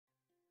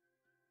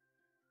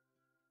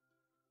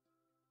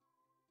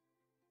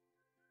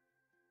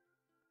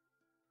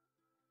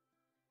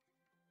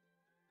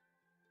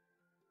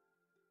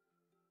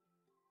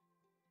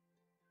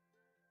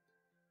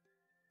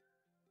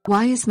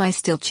Why is my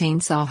Stihl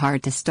chainsaw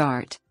hard to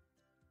start?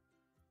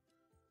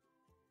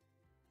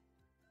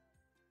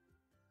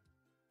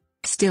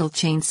 Stihl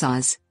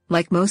chainsaws,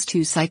 like most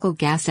two-cycle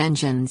gas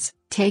engines,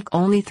 take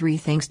only three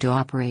things to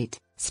operate: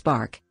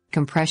 spark,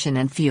 compression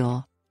and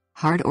fuel.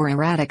 Hard or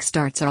erratic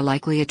starts are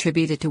likely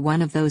attributed to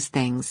one of those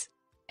things.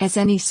 As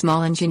any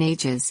small engine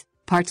ages,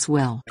 parts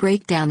will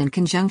break down in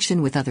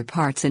conjunction with other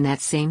parts in that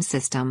same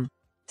system.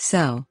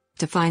 So,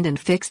 to find and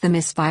fix the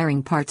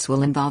misfiring parts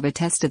will involve a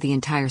test of the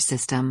entire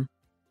system.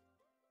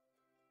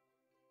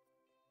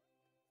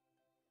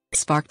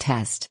 Spark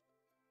test.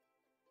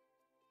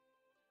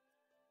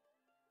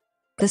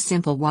 The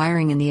simple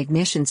wiring in the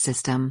ignition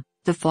system,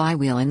 the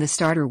flywheel and the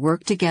starter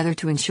work together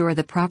to ensure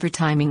the proper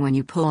timing when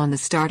you pull on the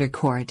starter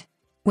cord.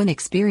 When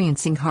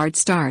experiencing hard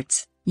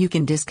starts, you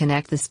can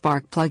disconnect the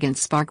spark plug and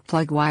spark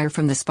plug wire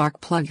from the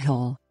spark plug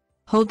hole.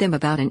 Hold them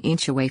about an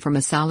inch away from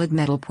a solid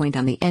metal point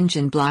on the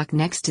engine block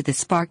next to the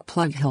spark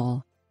plug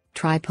hole.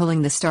 Try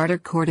pulling the starter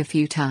cord a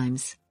few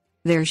times.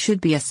 There should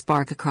be a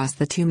spark across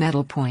the two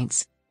metal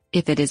points.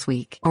 If it is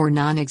weak or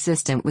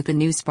non-existent with the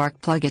new spark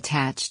plug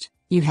attached,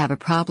 you have a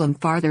problem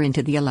farther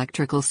into the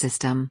electrical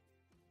system.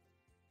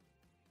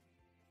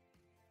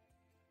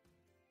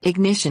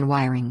 Ignition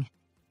wiring.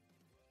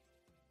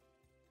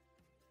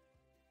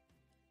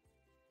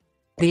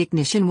 The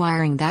ignition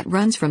wiring that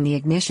runs from the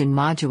ignition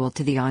module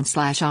to the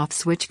on/off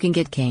switch can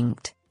get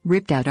kinked,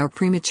 ripped out or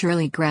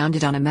prematurely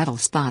grounded on a metal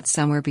spot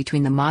somewhere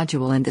between the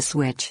module and the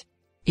switch.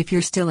 If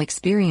you're still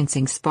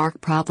experiencing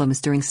spark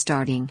problems during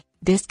starting,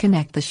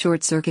 disconnect the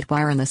short circuit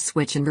wire on the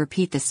switch and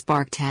repeat the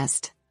spark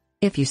test.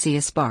 If you see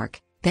a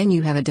spark, then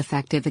you have a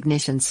defective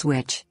ignition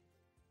switch.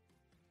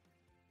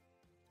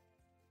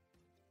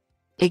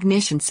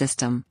 Ignition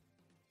system.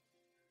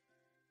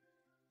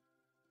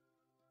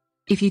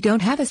 If you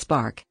don't have a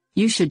spark,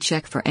 you should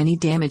check for any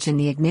damage in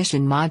the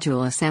ignition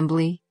module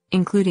assembly,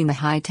 including the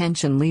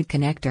high-tension lead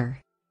connector.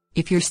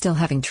 If you're still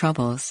having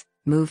troubles,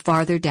 move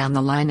farther down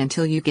the line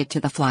until you get to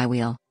the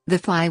flywheel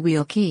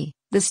key,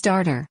 the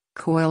starter,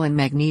 coil and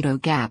magneto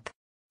gap.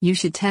 You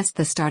should test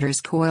the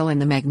starter's coil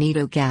and the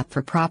magneto gap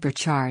for proper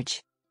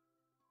charge.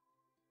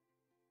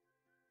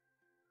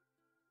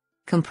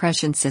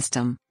 Compression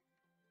system.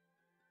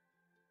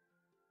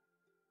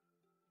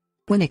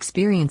 When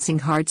experiencing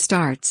hard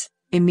starts,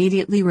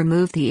 immediately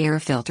remove the air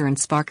filter and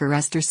spark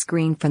arrestor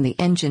screen from the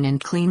engine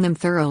and clean them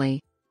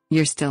thoroughly.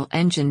 Your Stihl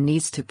engine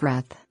needs to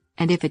breathe,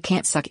 and if it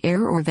can't suck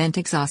air or vent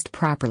exhaust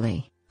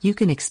properly, you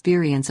can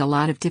experience a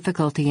lot of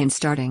difficulty in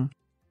starting.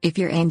 If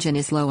your engine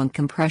is low on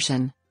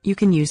compression, you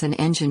can use an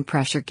engine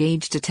pressure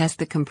gauge to test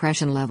the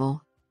compression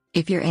level.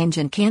 If your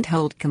engine can't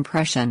hold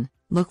compression,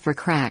 look for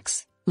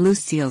cracks, loose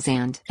seals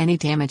and any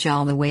damage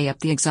all the way up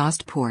the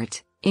exhaust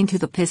port, into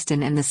the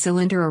piston and the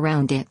cylinder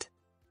around it.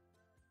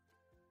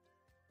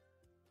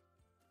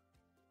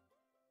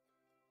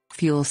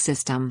 Fuel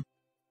system.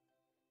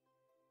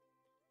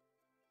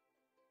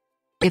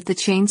 If the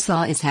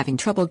chainsaw is having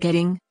trouble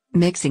getting,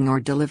 mixing or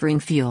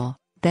delivering fuel,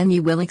 then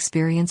you will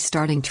experience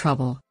starting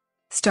trouble.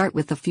 Start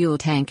with the fuel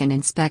tank and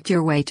inspect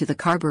your way to the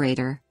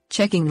carburetor,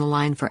 checking the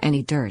line for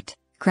any dirt,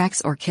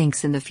 cracks or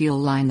kinks in the fuel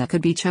line that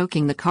could be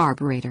choking the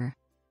carburetor.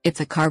 If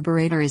the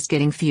carburetor is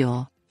getting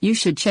fuel, you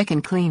should check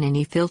and clean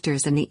any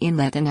filters and the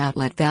inlet and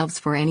outlet valves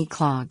for any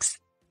clogs.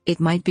 It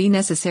might be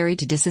necessary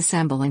to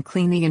disassemble and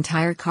clean the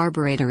entire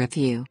carburetor if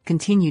you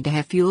continue to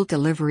have fuel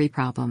delivery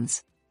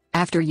problems.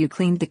 After you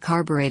cleaned the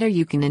carburetor,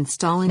 you can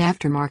install an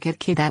aftermarket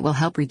kit that will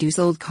help reduce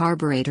old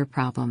carburetor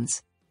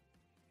problems.